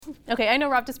Okay, I know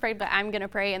Rob just prayed, but I'm going to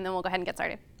pray, and then we'll go ahead and get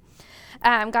started.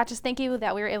 God, just thank you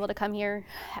that we were able to come here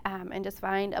and just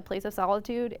find a place of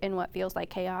solitude in what feels like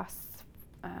chaos,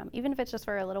 even if it's just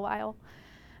for a little while.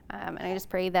 And I just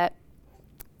pray that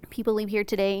people leave here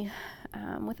today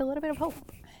with a little bit of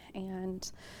hope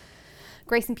and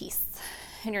grace and peace.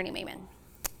 In your name,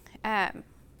 amen.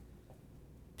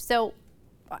 So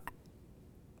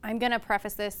I'm going to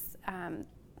preface this.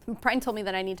 Brian told me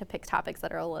that I need to pick topics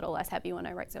that are a little less heavy when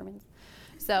I write sermons.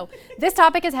 So this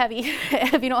topic is heavy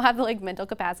if you don't have the mental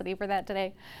capacity for that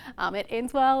today. It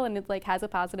ends well and it has a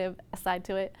positive side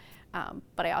to it.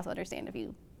 But I also understand if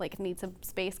you need some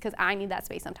space, because I need that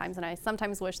space sometimes, and I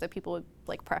sometimes wish that people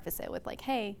would preface it with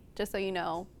hey, just so you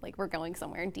know, we're going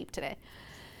somewhere deep today.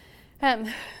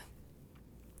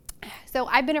 So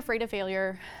I've been afraid of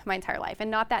failure my entire life, and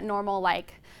not that normal,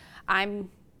 I'm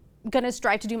gonna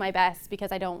strive to do my best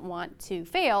because I don't want to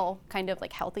fail, kind of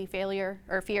healthy failure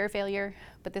or fear of failure,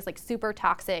 but this super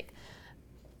toxic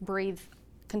breathe,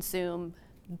 consume,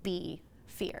 be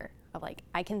fear of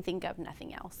I can think of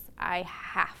nothing else. I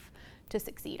have to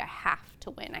succeed. I have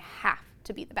to win. I have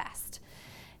to be the best.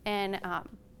 And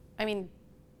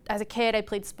as a kid, I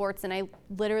played sports, and I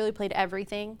literally played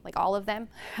everything, all of them,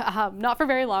 not for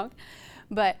very long,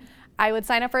 but I would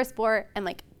sign up for a sport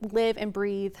and live and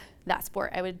breathe that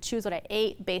sport. I would choose what I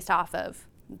ate based off of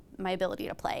my ability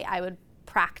to play. I would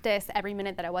practice every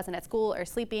minute that I wasn't at school or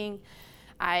sleeping.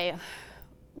 I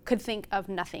could think of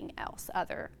nothing else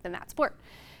other than that sport.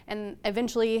 And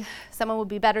eventually someone would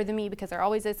be better than me, because there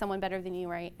always is someone better than you,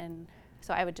 right? And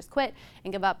so I would just quit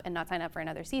and give up and not sign up for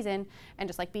another season, and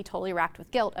just be totally racked with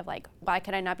guilt of why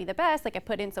could I not be the best? I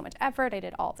put in so much effort. I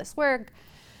did all this work.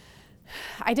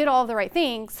 I did all of the right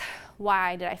things.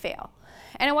 Why did I fail?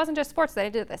 And it wasn't just sports that I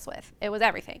did this with. It was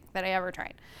everything that I ever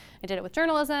tried. I did it with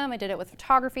journalism. I did it with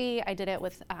photography. I did it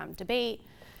with debate.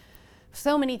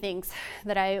 So many things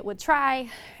that I would try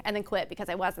and then quit because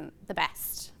I wasn't the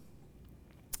best.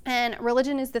 And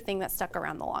religion is the thing that stuck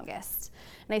around the longest.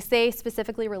 And I say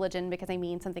specifically religion because I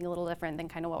mean something a little different than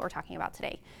kind of what we're talking about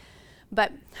today.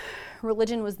 But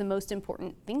religion was the most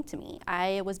important thing to me.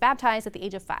 I was baptized at the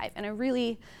age of 5, and I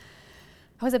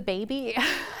was a baby.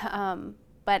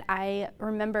 But I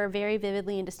remember very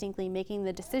vividly and distinctly making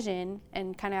the decision,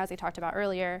 and kind of as I talked about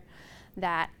earlier,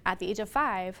 that at the age of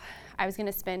 5, I was going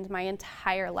to spend my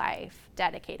entire life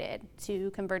dedicated to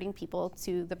converting people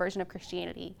to the version of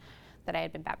Christianity that I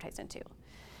had been baptized into.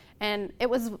 And it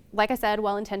was, like I said,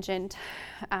 well-intentioned.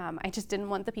 I just didn't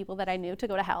want the people that I knew to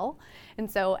go to hell. And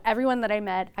so everyone that I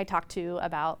met, I talked to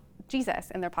about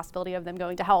Jesus and their possibility of them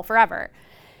going to hell forever.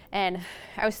 And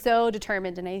I was so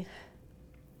determined, and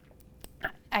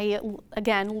I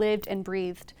again lived and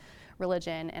breathed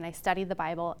religion, and I studied the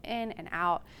Bible in and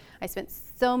out. I spent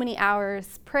so many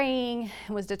hours praying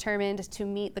and was determined to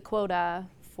meet the quota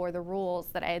for the rules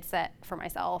that I had set for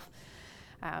myself,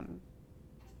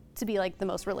 to be the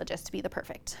most religious, to be the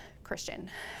perfect Christian.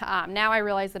 Now I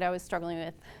realize that I was struggling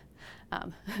with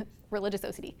religious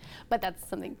OCD, but that's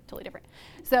something totally different.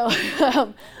 So,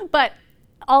 but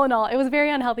all in all, it was a very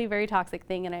unhealthy, very toxic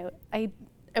thing, and I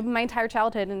my entire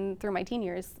childhood and through my teen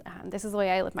years, this is the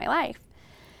way I lived my life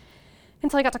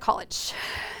until I got to college.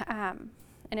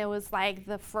 And it was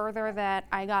the further that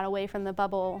I got away from the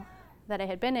bubble that I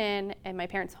had been in my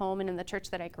parents' home and in the church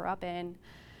that I grew up in,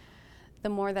 the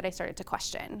more that I started to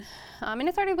question. And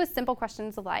it started with simple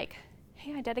questions of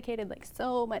hey, I dedicated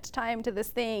so much time to this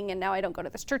thing, and now I don't go to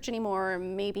this church anymore.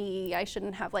 Maybe I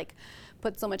shouldn't have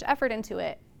put so much effort into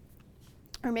it.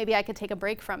 Or maybe I could take a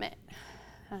break from it.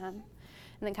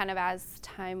 And then kind of as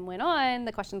time went on,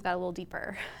 the questions got a little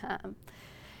deeper.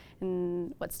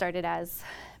 And what started as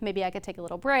maybe I could take a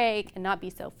little break and not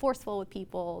be so forceful with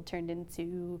people turned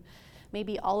into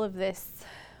maybe all of this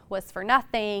was for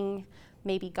nothing.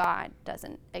 Maybe God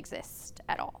doesn't exist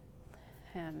at all.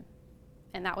 And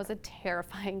that was a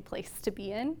terrifying place to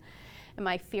be in. And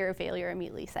my fear of failure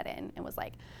immediately set in and was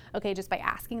okay, just by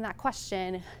asking that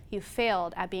question, you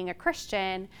failed at being a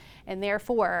Christian, and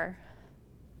therefore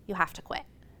you have to quit.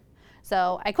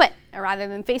 So I quit. And rather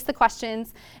than face the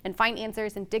questions and find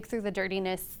answers and dig through the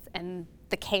dirtiness and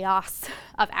the chaos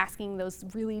of asking those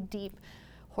really deep,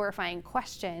 horrifying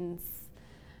questions,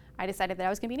 I decided that I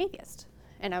was going to be an atheist.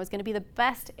 And I was going to be the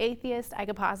best atheist I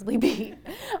could possibly be.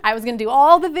 I was going to do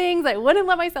all the things I wouldn't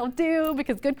let myself do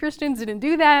because good Christians didn't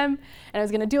do them. And I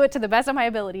was going to do it to the best of my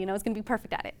ability, and I was going to be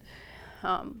perfect at it.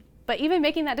 But even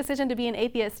making that decision to be an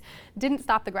atheist didn't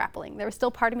stop the grappling. There was still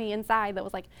part of me inside that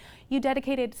was you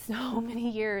dedicated so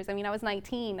many years. I mean, I was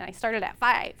 19. I started at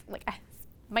 5.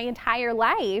 My entire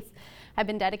life had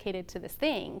been dedicated to this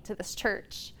thing, to this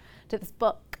church, to this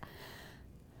book.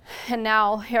 And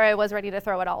now here I was ready to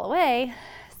throw it all away.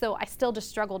 So I still just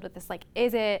struggled with this, like,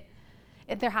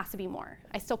 there has to be more.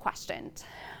 I still questioned,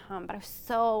 but I was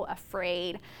so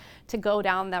afraid to go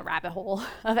down that rabbit hole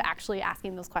of actually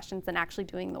asking those questions and actually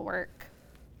doing the work.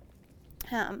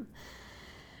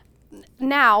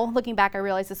 Now, looking back, I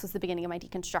realized this was the beginning of my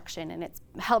deconstruction, and it's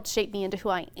helped shape me into who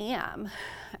I am.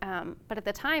 But at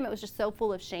the time, it was just so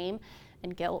full of shame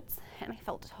and guilt, and I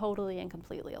felt totally and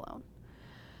completely alone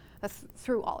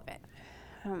through all of it.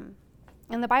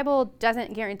 And the Bible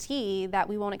doesn't guarantee that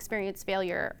we won't experience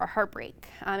failure or heartbreak.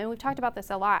 And we've talked about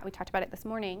this a lot. We talked about it this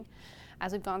morning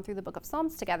as we've gone through the book of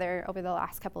Psalms together over the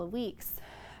last couple of weeks,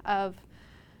 of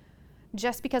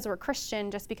just because we're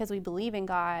Christian, just because we believe in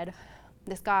God,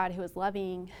 this God who is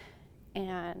loving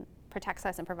and protects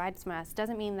us and provides for us,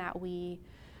 doesn't mean that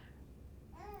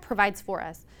provides for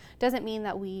us, doesn't mean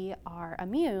that we are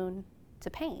immune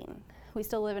to pain. We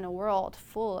still live in a world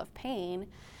full of pain,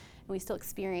 and we still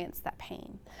experience that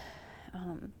pain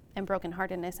and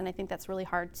brokenheartedness. And I think that's really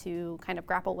hard to kind of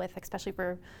grapple with, especially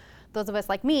for those of us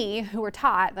like me who were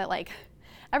taught that, like,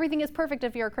 everything is perfect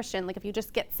if you're a Christian. Like, if you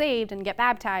just get saved and get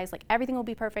baptized, like, everything will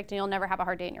be perfect and you'll never have a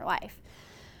hard day in your life.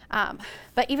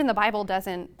 But even the Bible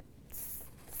doesn't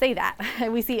say that.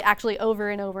 We see actually over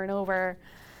and over and over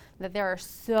that there are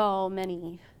so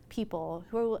many people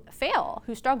who fail,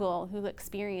 who struggle, who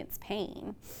experience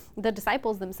pain. The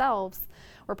disciples themselves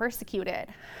were persecuted,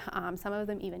 some of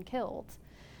them even killed.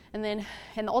 And then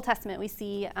in the Old Testament, we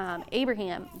see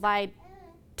Abraham lied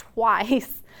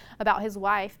twice about his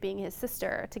wife being his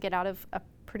sister to get out of a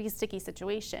pretty sticky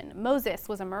situation. Moses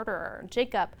was a murderer.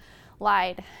 Jacob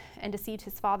lied and deceived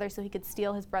his father so he could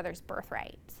steal his brother's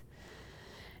birthright.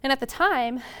 And at the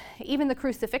time, even the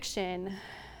crucifixion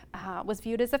was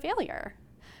viewed as a failure.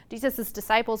 Jesus'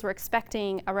 disciples were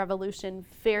expecting a revolution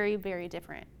very, very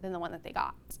different than the one that they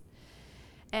got.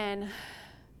 And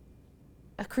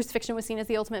a crucifixion was seen as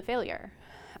the ultimate failure.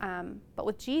 But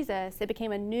with Jesus, it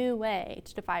became a new way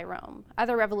to defy Rome.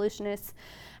 Other revolutionists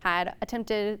had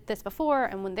attempted this before,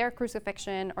 and when their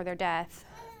crucifixion or their death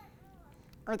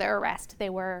or their arrest,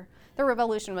 their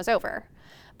revolution was over.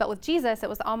 But with Jesus, it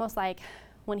was almost like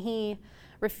when he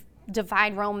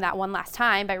defied Rome that one last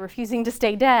time by refusing to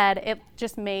stay dead, it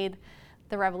just made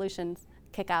the revolutions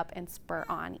kick up and spur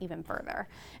on even further.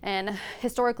 And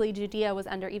historically, Judea was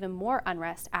under even more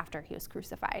unrest after he was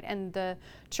crucified. And the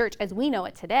church as we know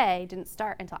it today didn't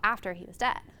start until after he was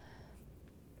dead.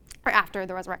 Or after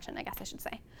the resurrection, I guess I should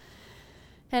say.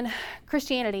 And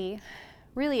Christianity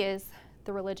really is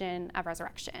the religion of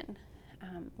resurrection.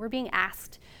 We're being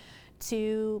asked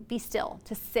to be still,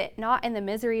 to sit, not in the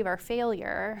misery of our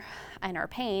failure and our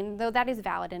pain, though that is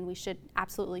valid and we should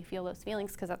absolutely feel those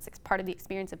feelings because that's part of the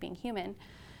experience of being human,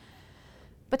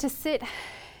 but to sit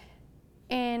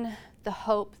in the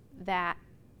hope that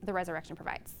the resurrection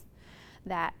provides,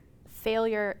 that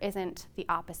failure isn't the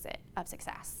opposite of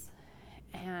success.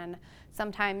 And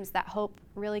sometimes that hope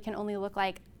really can only look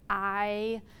like,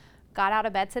 I got out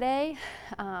of bed today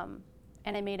and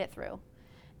I made it through.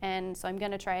 And so I'm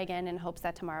going to try again in hopes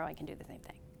that tomorrow I can do the same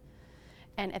thing.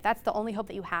 And if that's the only hope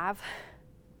that you have,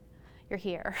 you're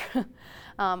here.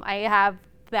 I have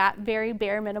that very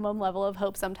bare minimum level of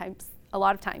hope sometimes, a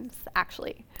lot of times,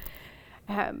 actually.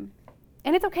 And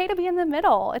it's okay to be in the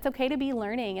middle. It's okay to be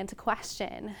learning and to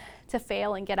question, to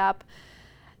fail and get up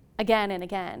again and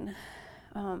again.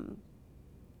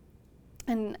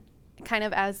 And kind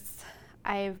of as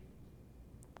I've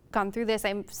gone through this,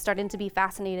 I'm starting to be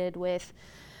fascinated with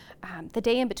the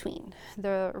day in between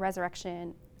the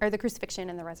resurrection, or the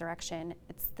crucifixion and the resurrection.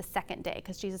 It's the second day,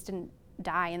 because Jesus didn't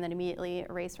die and then immediately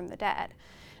raise from the dead.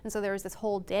 And so there was this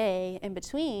whole day in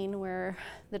between where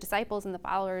the disciples and the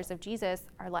followers of Jesus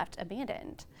are left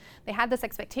abandoned. They had this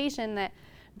expectation that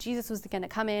Jesus was going to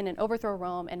come in and overthrow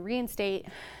Rome and reinstate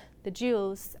the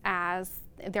Jews as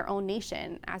their own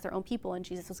nation, as their own people, and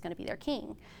Jesus was going to be their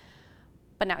king.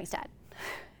 But now he's dead.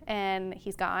 And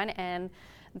he's gone, and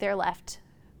they're left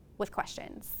with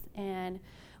questions. And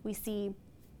we see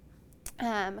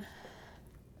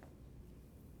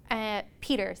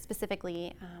Peter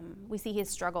specifically, we see his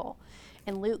struggle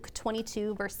in Luke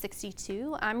 22, verse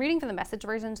 62. I'm reading from the Message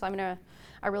version, so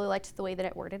I really liked the way that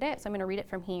it worded it, so I'm going to read it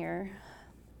from here.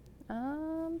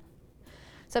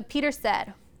 So Peter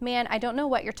said, "Man, I don't know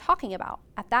what you're talking about."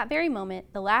 At that very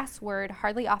moment, the last word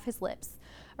hardly off his lips,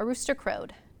 a rooster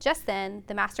crowed. Just then,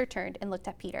 the master turned and looked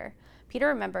at Peter. Peter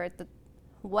remembered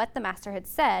what the master had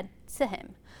said to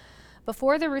him.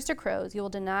 "Before the rooster crows, you will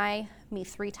deny me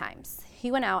 3 times.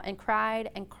 He went out and cried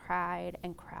and cried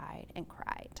and cried and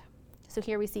cried. So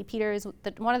here we see Peter is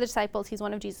one of the disciples. He's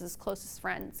one of Jesus' closest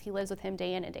friends. He lives with him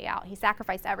day in and day out. He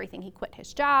sacrificed everything. He quit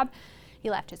his job. He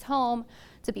left his home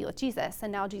to be with Jesus.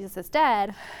 And now Jesus is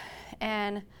dead.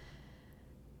 And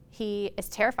he is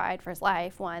terrified for his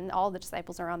life. One, all the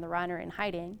disciples are on the run or in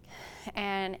hiding.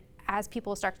 And as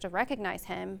people start to recognize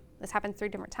him, this happens 3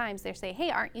 different times, they say, hey,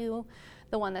 aren't you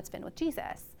the one that's been with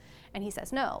Jesus? And he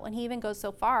says no. And he even goes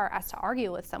so far as to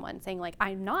argue with someone, saying, like,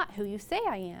 I'm not who you say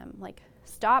I am. Like,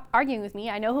 stop arguing with me.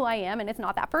 I know who I am, and it's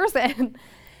not that person.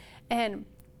 And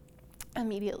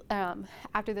immediately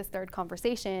after this third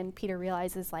conversation, Peter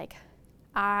realizes, like,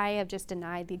 I have just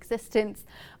denied the existence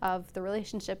of the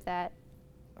relationship that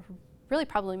really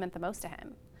probably meant the most to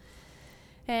him.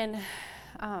 And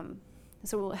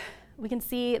so we can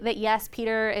see that, yes,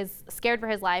 Peter is scared for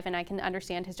his life, and I can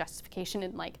understand his justification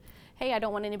in, like, hey, I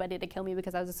don't want anybody to kill me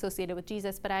because I was associated with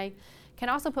Jesus, but I can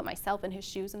also put myself in his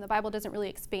shoes, and the Bible doesn't really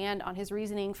expand on his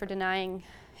reasoning for denying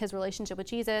his relationship with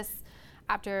Jesus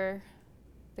after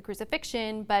the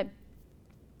crucifixion, but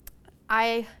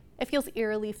it feels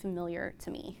eerily familiar to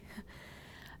me.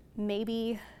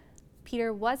 Maybe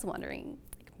Peter was wondering,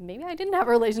 maybe I didn't have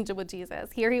a relationship with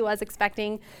Jesus. Here he was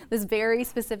expecting this very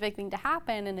specific thing to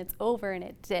happen, and it's over, and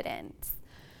it didn't.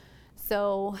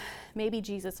 So maybe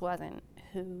Jesus wasn't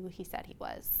who he said he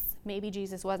was. Maybe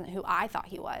Jesus wasn't who I thought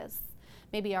he was.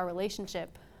 Maybe our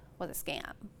relationship was a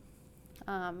scam.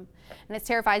 And it's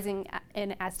terrifying,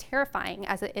 and as terrifying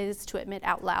as it is to admit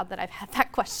out loud that I've had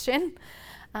that question,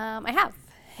 I have.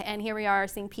 And here we are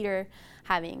seeing Peter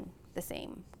having the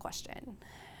same question.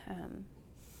 And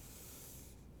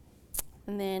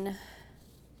then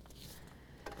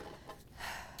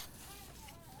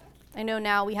I know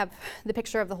now we have the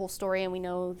picture of the whole story, and we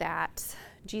know that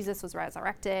Jesus was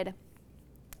resurrected.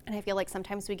 And I feel like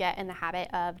sometimes we get in the habit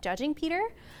of judging Peter,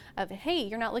 of, hey,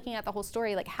 you're not looking at the whole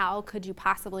story. Like, how could you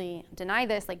possibly deny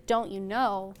this? Like, don't you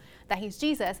know that he's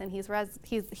Jesus and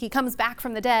he comes back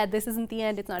from the dead? This isn't the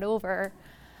end. It's not over.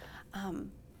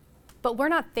 But we're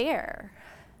not there.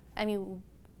 I mean,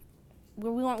 we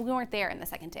weren't there in the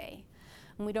second day.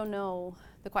 And we don't know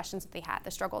the questions that they had,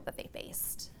 the struggle that they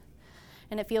faced.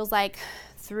 And it feels like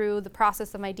through the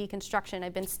process of my deconstruction,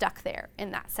 I've been stuck there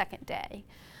in that second day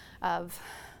of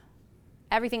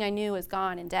everything I knew is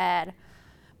gone and dead,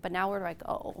 but now where do I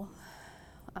go?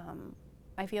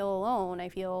 I feel alone. I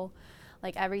feel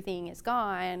like everything is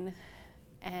gone,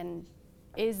 and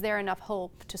is there enough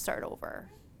hope to start over?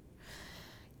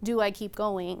 Do I keep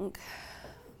going,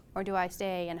 or do I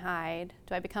stay and hide?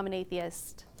 Do I become an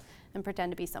atheist and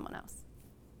pretend to be someone else?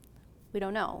 We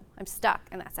don't know. I'm stuck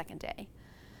in that second day.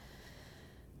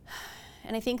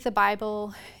 And I think the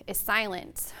Bible is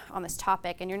silent on this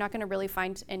topic, and you're not going to really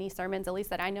find any sermons, at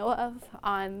least that I know of,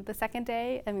 on the second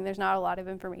day. I mean, there's not a lot of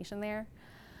information there.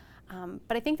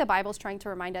 But I think the Bible's trying to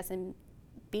remind us, in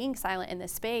being silent in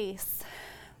this space,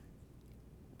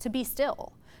 to be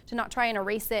still, to not try and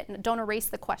erase it. Don't erase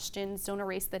the questions. Don't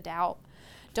erase the doubt.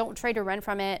 Don't try to run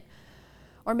from it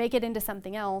or make it into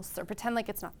something else or pretend like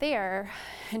it's not there,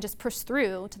 and just push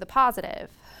through to the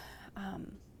positive.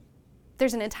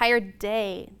 There's an entire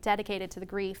day dedicated to the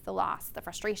grief, the loss, the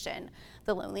frustration,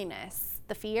 the loneliness,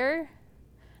 the fear,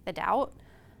 the doubt,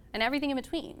 and everything in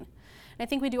between. And I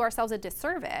think we do ourselves a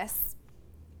disservice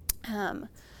when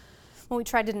we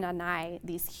try to deny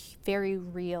these very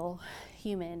real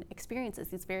human experiences,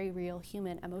 these very real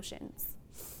human emotions.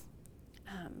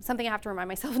 Something I have to remind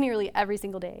myself nearly every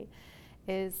single day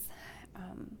is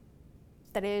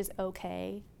that it is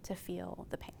okay to feel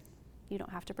the pain. You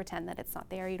don't have to pretend that it's not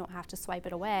there. You don't have to swipe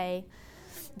it away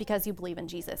because you believe in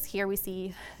Jesus. Here we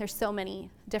see there's so many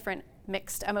different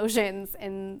mixed emotions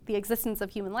in the existence of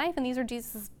human life, and these are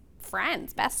Jesus'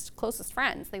 friends, best, closest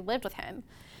friends. They lived with him,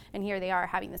 and here they are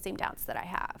having the same doubts that I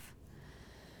have.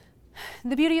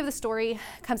 The beauty of the story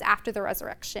comes after the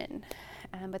resurrection,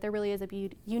 but there really is a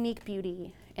unique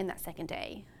beauty in that second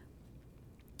day.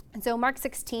 And so Mark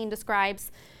 16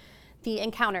 describes the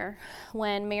encounter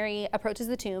when Mary approaches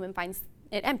the tomb and finds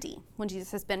it empty when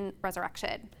Jesus has been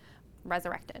resurrected.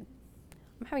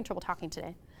 I'm having trouble talking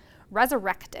today.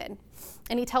 Resurrected.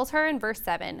 And he tells her in verse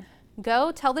 7,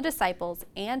 "Go tell the disciples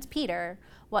and Peter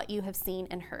what you have seen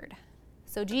and heard."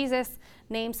 So Jesus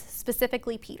names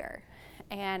specifically Peter.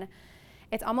 And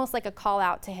it's almost like a call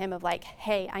out to him of like,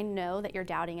 hey, I know that you're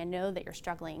doubting. I know that you're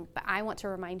struggling, but I want to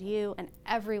remind you and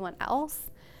everyone else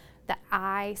that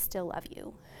I still love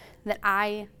you. That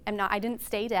I didn't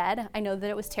stay dead. I know that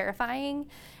it was terrifying,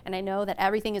 and I know that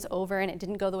everything is over and it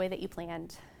didn't go the way that you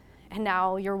planned. And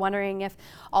now you're wondering if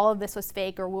all of this was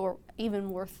fake or were even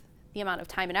worth the amount of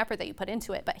time and effort that you put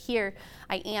into it. But here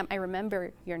I am. I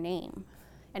remember your name.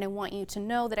 And I want you to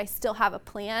know that I still have a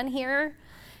plan here.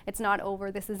 It's not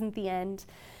over. This isn't the end.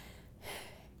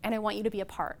 And I want you to be a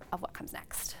part of what comes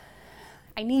next.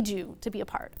 I need you to be a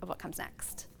part of what comes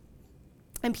next.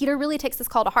 And Peter really takes this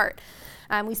call to heart.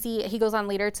 We see he goes on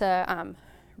later to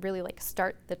really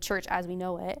start the church as we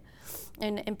know it.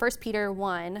 And in 1 Peter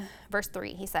 1, verse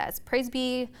 3, he says, "Praise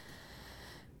be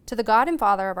to the God and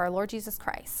Father of our Lord Jesus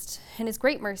Christ. In his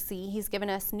great mercy, he's given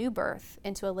us new birth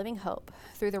into a living hope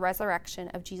through the resurrection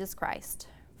of Jesus Christ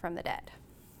from the dead."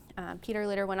 Peter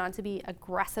later went on to be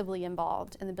aggressively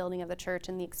involved in the building of the church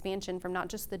and the expansion from not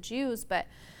just the Jews, but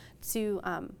to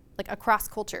across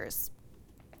cultures.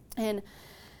 And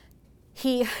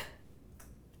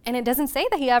it doesn't say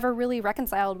that he ever really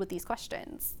reconciled with these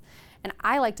questions. And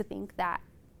I like to think that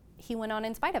he went on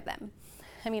in spite of them.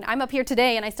 I mean, I'm up here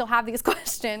today and I still have these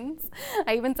questions.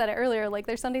 I even said it earlier,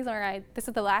 there's some days where this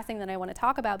is the last thing that I want to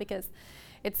talk about because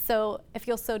it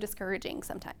feels so discouraging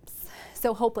sometimes,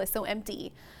 so hopeless, so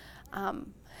empty.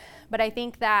 But I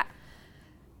think that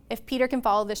if Peter can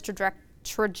follow this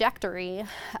trajectory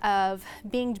of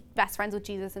being best friends with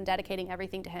Jesus and dedicating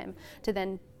everything to him, to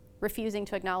then refusing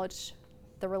to acknowledge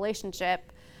the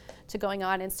relationship, to going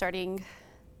on and starting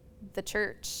the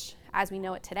church as we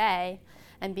know it today,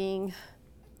 and being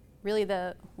really one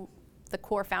of the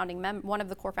core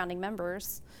founding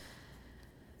members,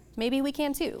 maybe we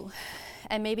can too.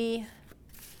 And maybe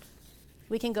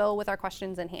we can go with our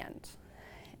questions in hand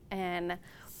and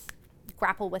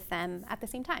grapple with them at the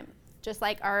same time. Just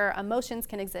like our emotions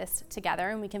can exist together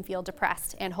and we can feel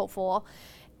depressed and hopeful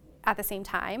at the same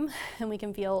time, and we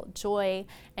can feel joy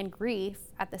and grief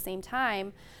at the same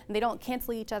time, and they don't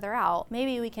cancel each other out.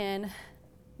 Maybe we can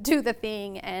do the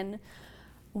thing and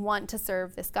want to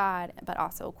serve this God, but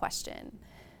also question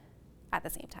at the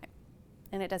same time.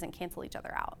 And it doesn't cancel each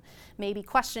other out. Maybe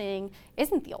questioning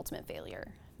isn't the ultimate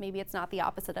failure. Maybe it's not the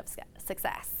opposite of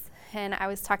success. And I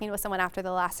was talking with someone after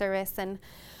the last service, and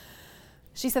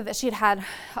she said that she had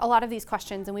a lot of these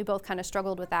questions, and we both kind of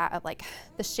struggled with that, of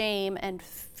the shame and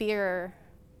fear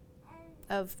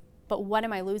of, but what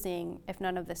am I losing if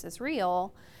none of this is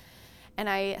real? And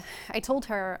I told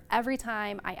her, every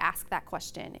time I ask that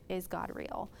question, is God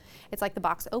real? It's like the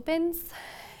box opens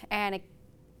and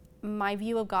my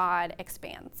view of God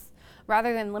expands.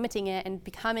 Rather than limiting it and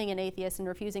becoming an atheist and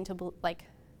refusing to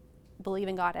believe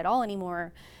in God at all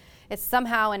anymore, it's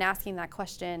somehow in asking that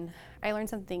question, I learned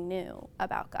something new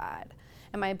about God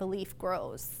and my belief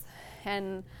grows.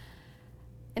 And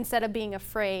instead of being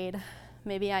afraid,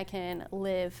 maybe I can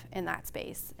live in that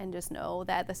space and just know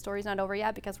that the story's not over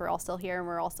yet because we're all still here and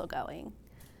we're all still going.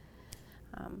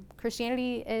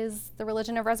 Christianity is the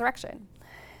religion of resurrection.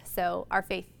 So our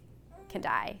faith can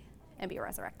die and be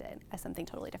resurrected as something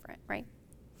totally different, right?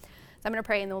 So I'm going to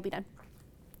pray and then we'll be done.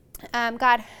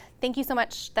 God, thank you so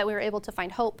much that we were able to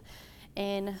find hope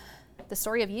in the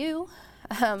story of you.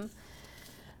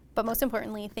 But most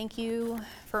importantly, thank you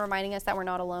for reminding us that we're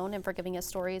not alone and for giving us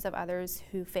stories of others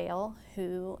who fail,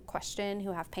 who question,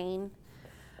 who have pain.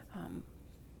 And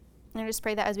I just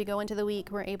pray that as we go into the week,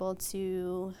 we're able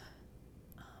to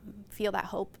feel that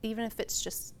hope, even if it's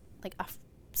just the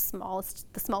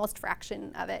smallest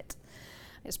fraction of it.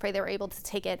 I just pray that we're able to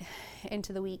take it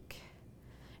into the week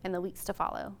and the weeks to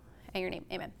follow. In your name,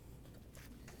 amen.